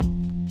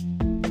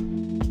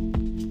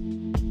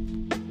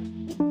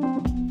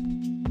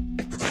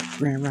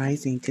Grand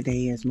Rising.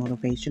 Today is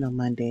Motivational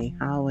Monday.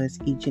 How is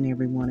each and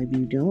every one of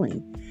you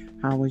doing?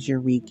 How was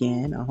your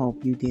weekend? I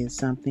hope you did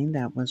something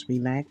that was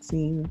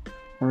relaxing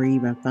or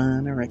even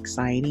fun or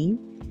exciting.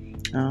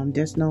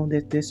 Just know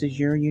that this is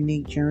your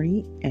unique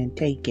journey and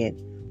take it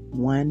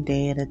one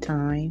day at a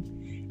time.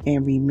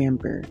 And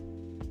remember,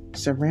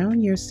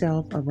 surround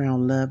yourself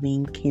around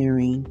loving,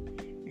 caring,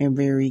 and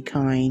very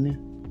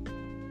kind-hearted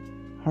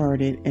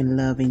and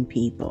loving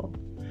people.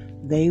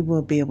 They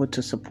will be able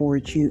to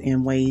support you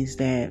in ways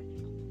that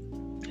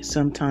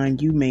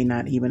sometimes you may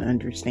not even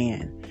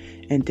understand.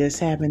 And just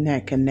having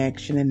that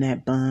connection and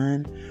that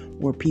bond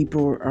where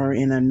people are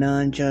in a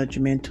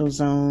non-judgmental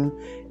zone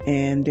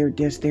and they're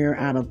just there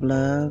out of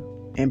love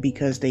and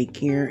because they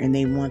care and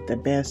they want the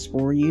best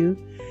for you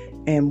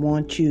and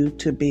want you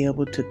to be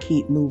able to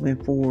keep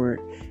moving forward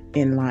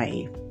in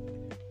life.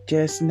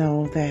 Just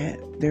know that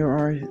there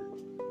are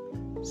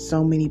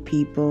so many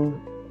people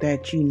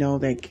that you know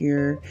that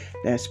care,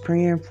 that's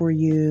praying for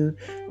you,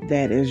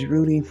 that is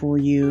rooting for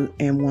you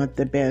and want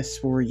the best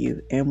for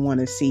you and want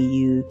to see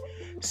you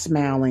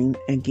smiling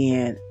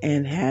again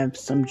and have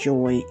some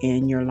joy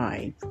in your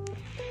life.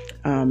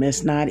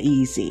 It's not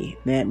easy.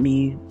 Let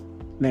me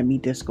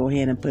just go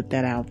ahead and put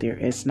that out there.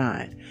 It's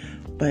not.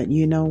 But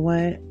you know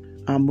what?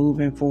 I'm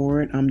moving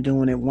forward. I'm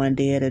doing it one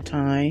day at a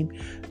time.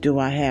 Do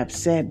I have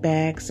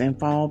setbacks and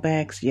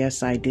fallbacks?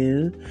 Yes, I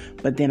do.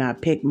 But then I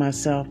pick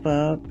myself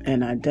up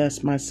and I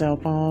dust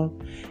myself off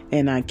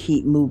and I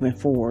keep moving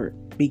forward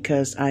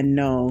because I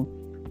know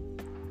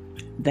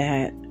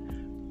that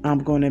I'm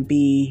going to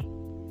be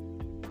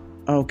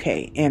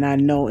okay. And I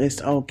know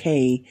it's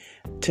okay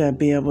to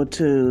be able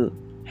to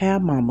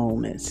have my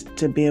moments,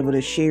 to be able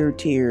to share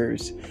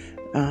tears,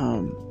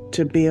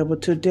 to be able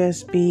to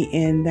just be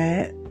in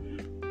that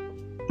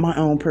my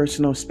own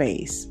personal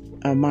space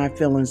of my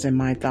feelings and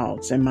my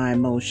thoughts and my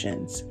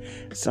emotions.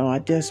 So I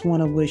just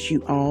want to wish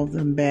you all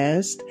the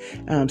best.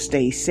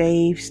 Stay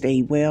safe,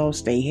 stay well,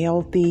 stay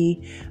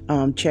healthy.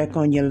 Check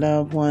on your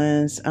loved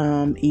ones,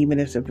 even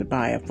if it's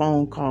by a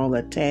phone call,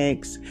 a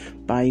text,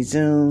 by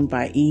Zoom,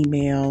 by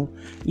email,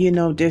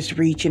 just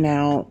reaching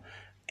out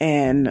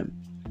and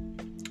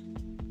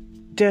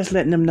just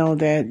letting them know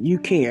that you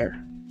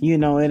care.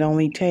 It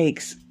only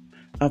takes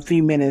a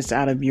few minutes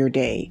out of your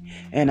day.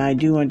 And I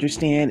do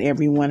understand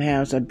everyone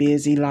has a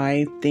busy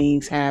life.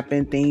 Things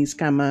happen, things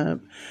come up.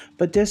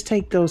 But just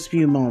take those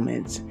few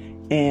moments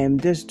and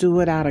just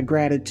do it out of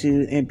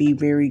gratitude and be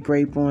very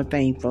grateful and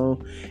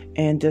thankful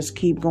and just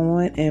keep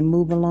going and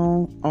move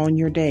along on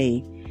your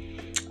day.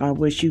 I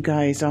wish you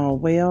guys all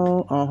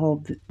well. I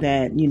hope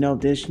that,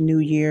 this new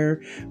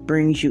year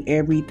brings you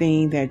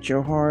everything that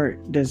your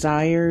heart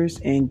desires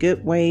in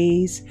good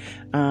ways.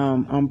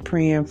 I'm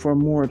praying for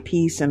more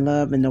peace and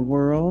love in the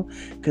world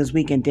because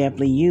we can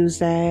definitely use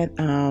that.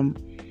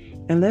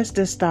 And let's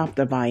just stop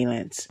the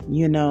violence,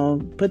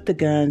 put the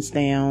guns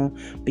down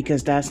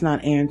because that's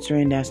not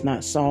answering. That's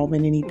not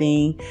solving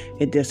anything.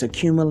 It just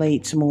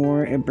accumulates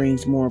more. It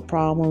brings more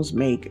problems,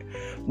 make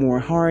more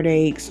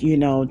heartaches,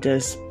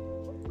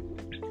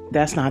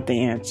 that's not the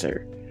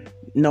answer.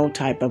 No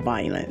type of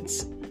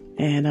violence.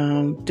 And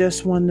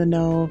just wanted to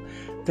know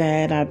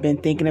that I've been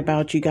thinking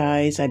about you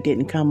guys. I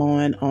didn't come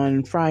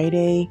on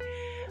Friday.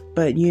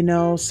 But,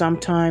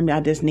 sometimes I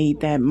just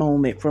need that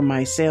moment for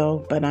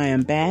myself. But I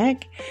am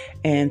back.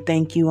 And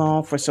thank you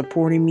all for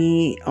supporting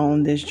me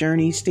on this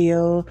journey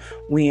still.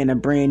 We're in a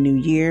brand new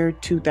year,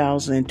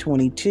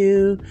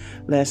 2022.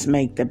 Let's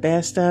make the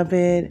best of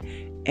it.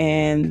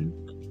 And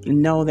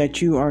know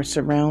that you are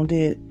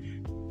surrounded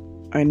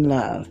in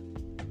love.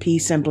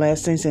 Peace and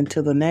blessings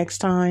until the next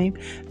time.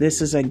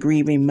 This is a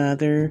grieving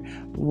mother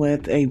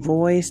with a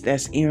voice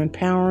that's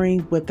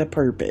empowering with a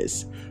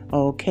purpose.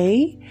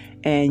 Okay?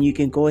 And you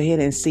can go ahead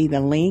and see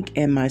the link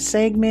in my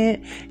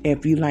segment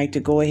if you'd like to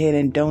go ahead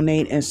and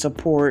donate and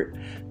support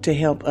to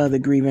help other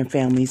grieving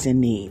families in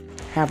need.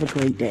 Have a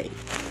great day.